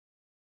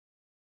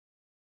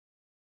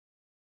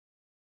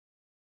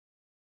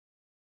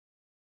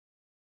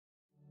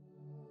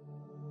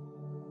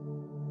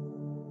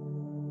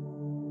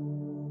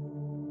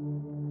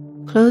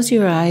Close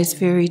your eyes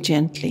very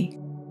gently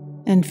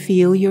and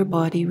feel your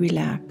body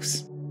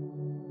relax.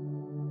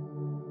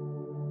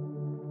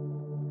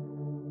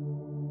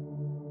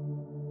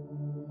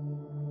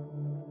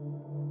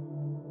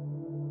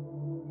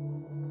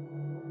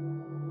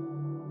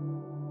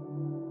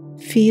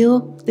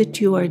 Feel that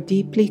you are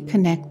deeply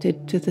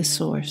connected to the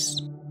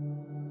source.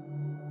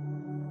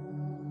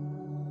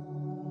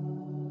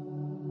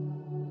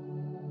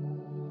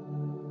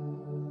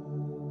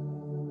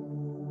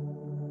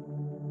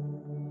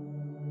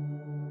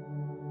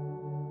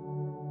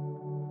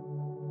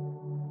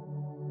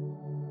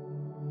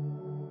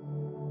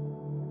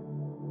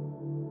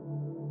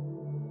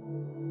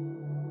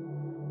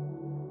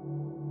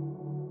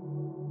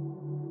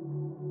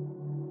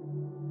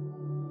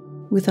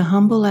 With a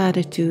humble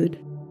attitude,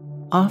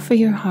 offer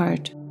your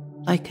heart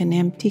like an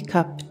empty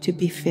cup to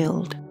be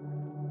filled.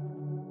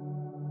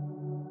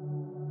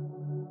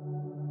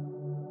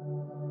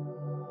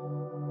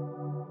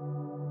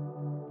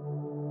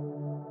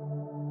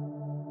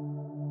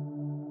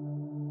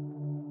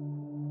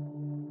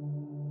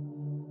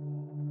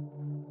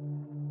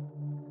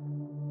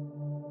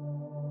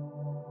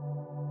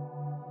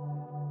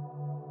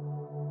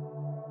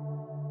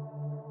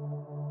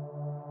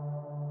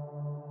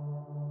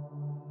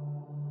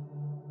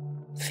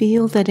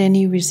 Feel that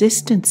any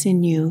resistance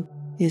in you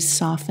is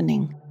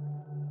softening.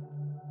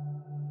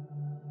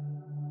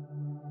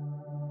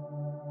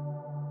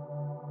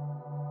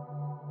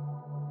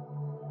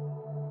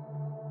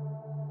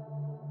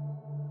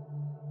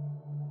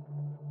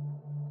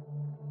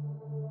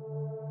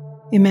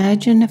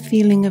 Imagine a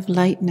feeling of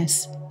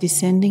lightness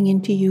descending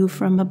into you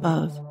from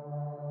above,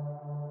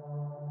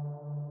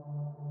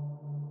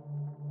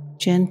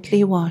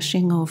 gently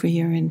washing over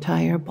your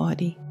entire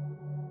body.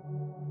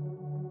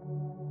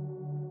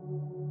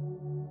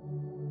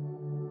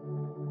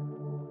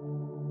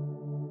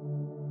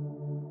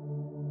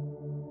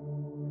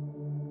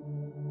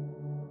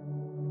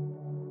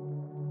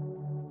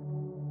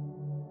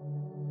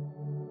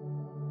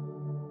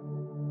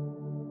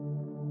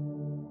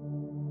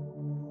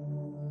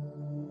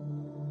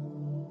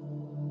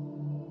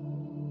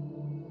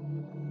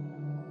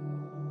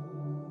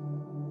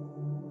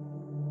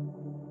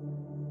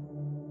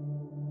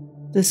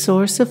 The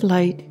source of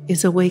light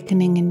is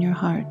awakening in your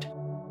heart.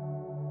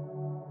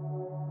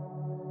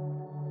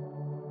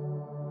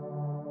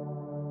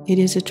 It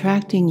is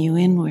attracting you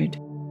inward.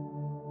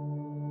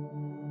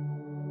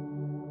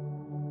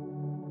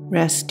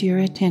 Rest your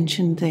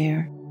attention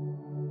there.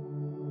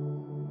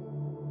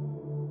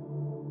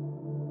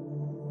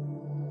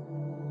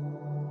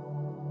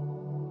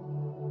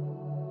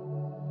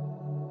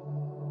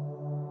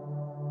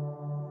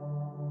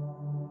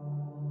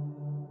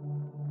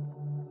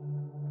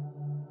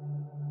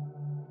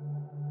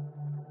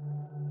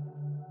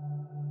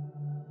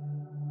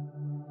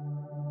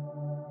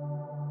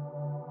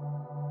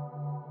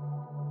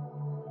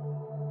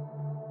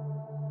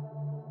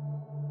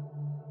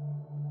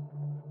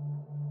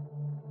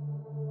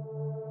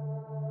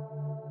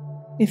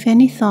 If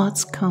any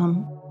thoughts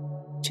come,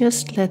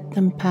 just let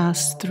them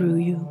pass through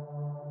you.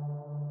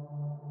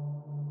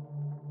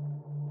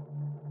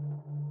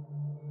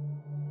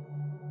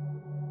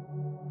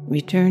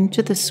 Return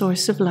to the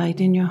source of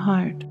light in your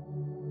heart.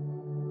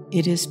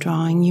 It is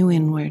drawing you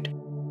inward.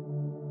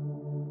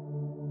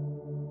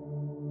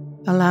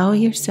 Allow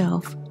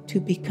yourself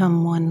to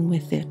become one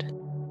with it.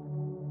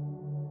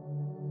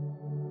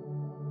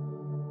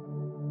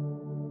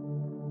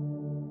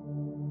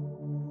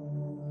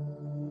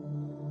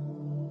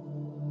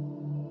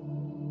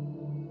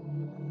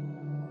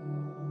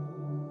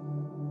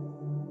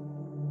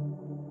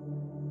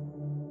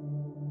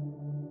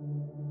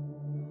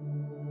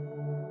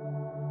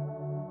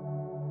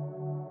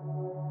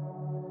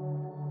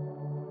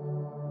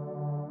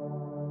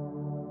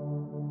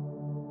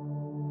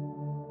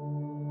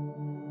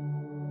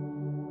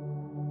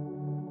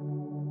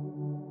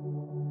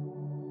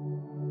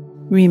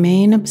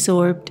 Remain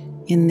absorbed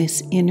in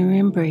this inner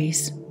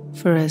embrace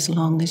for as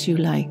long as you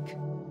like.